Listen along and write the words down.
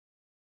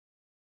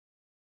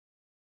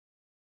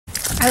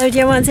Hello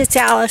dear ones, it's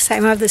Alice.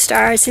 I'm of the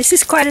stars. This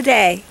is quite a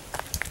day.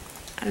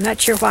 I'm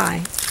not sure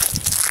why.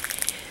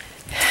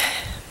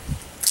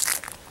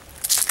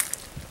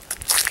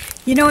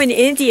 You know, in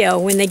India,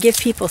 when they give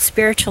people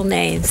spiritual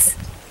names,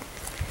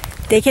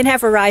 they can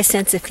have a wry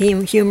sense of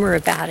humor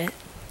about it.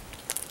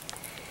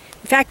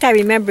 In fact, I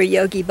remember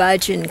Yogi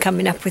Bhajan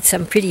coming up with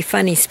some pretty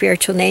funny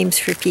spiritual names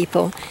for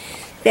people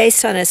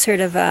based on a sort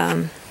of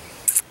a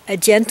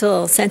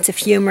gentle sense of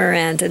humor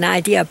and an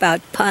idea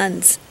about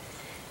puns.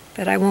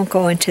 But I won't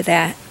go into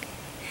that.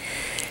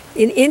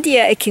 In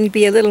India, it can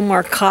be a little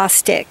more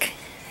caustic.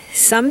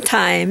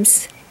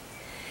 Sometimes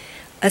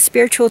a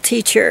spiritual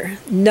teacher,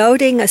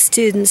 noting a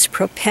student's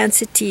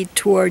propensity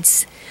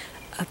towards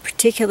a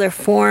particular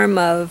form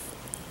of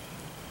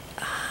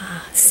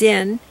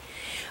sin,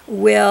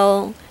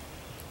 will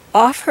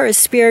offer a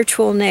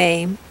spiritual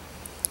name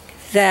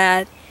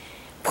that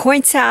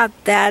points out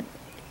that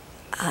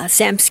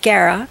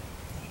samskara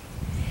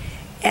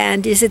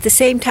and is at the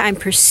same time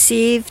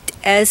perceived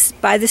as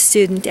by the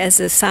student as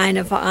a sign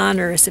of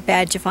honor, as a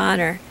badge of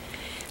honor,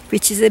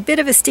 which is a bit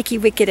of a sticky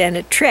wicket and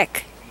a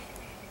trick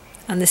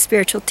on the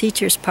spiritual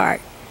teacher's part.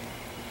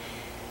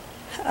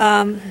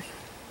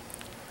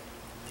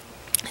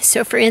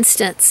 So for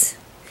instance,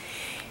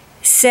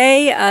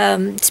 say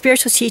a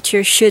spiritual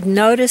teacher should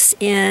notice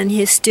in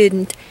his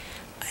student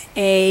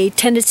a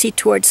tendency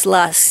towards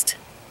lust,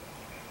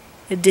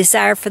 a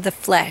desire for the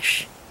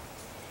flesh,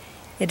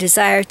 a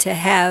desire to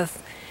have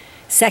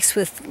sex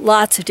with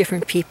lots of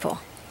different people.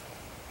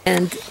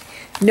 And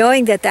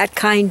knowing that that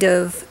kind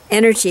of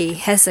energy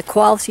has a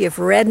quality of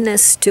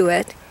redness to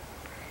it,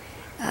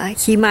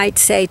 he might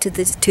say to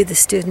the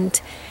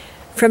student,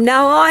 from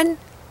now on,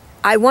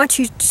 I want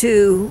you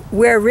to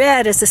wear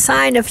red as a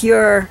sign of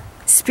your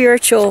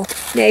spiritual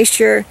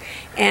nature,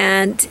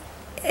 and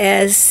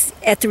as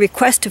at the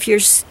request of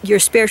your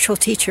spiritual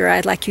teacher,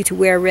 I'd like you to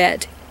wear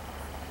red.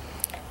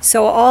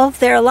 So all of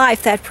their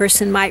life, that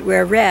person might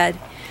wear red,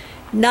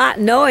 not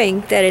knowing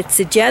that it's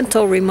a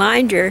gentle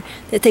reminder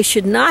that they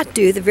should not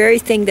do the very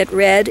thing that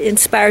red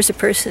inspires a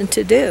person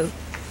to do.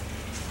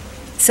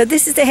 So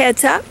this is the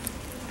heads up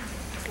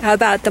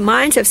about the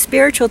minds of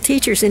spiritual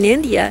teachers in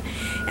India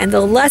and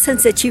the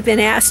lessons that you've been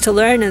asked to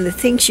learn and the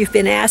things you've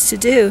been asked to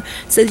do,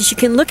 so that you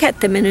can look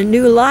at them in a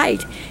new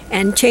light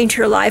and change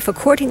your life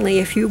accordingly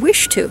if you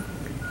wish to.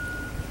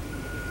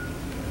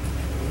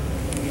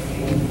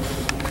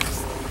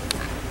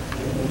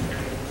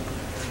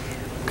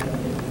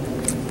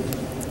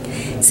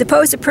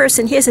 Suppose a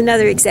person, here's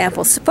another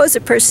example, suppose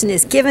a person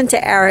is given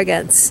to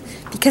arrogance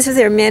because of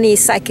their many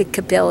psychic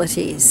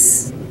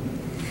abilities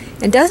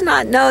and does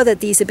not know that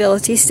these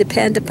abilities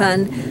depend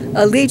upon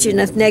a legion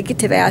of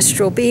negative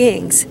astral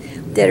beings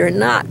that are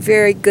not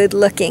very good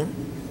looking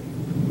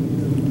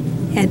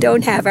and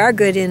don't have our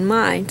good in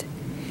mind.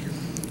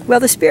 Well,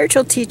 the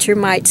spiritual teacher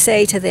might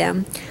say to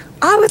them,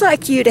 I would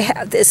like you to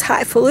have this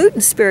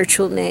highfalutin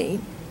spiritual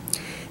name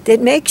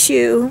that makes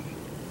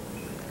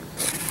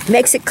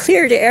it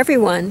clear to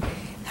everyone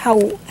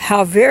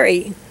how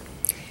very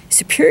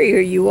superior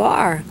you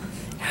are,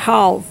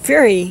 how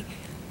very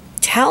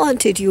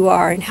talented you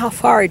are, and how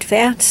far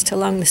advanced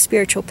along the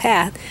spiritual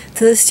path.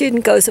 So the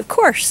student goes, of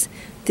course,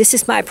 this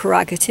is my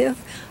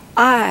prerogative.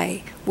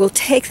 I will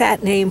take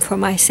that name for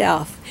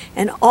myself.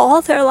 And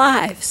all their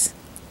lives,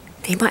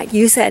 they might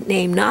use that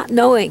name not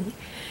knowing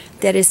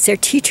that it's their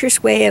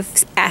teacher's way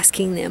of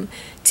asking them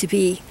to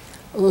be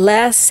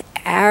less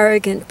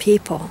arrogant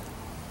people,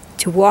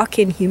 to walk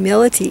in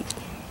humility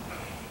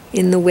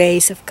in the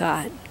ways of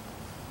God.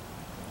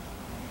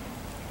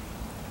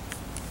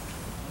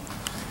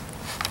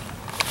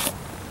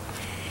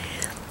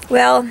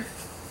 Well,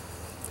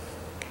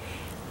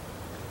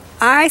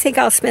 I think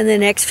I'll spend the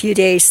next few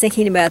days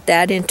thinking about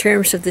that in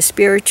terms of the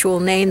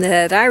spiritual name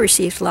that I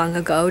received long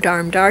ago,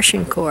 Dharm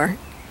Darshan Kaur.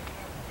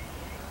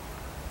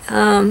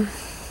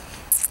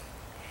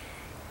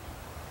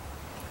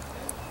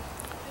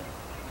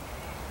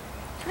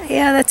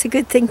 Yeah, that's a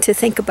good thing to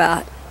think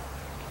about.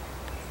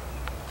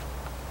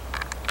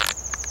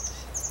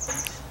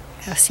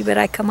 I'll see what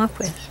I come up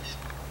with.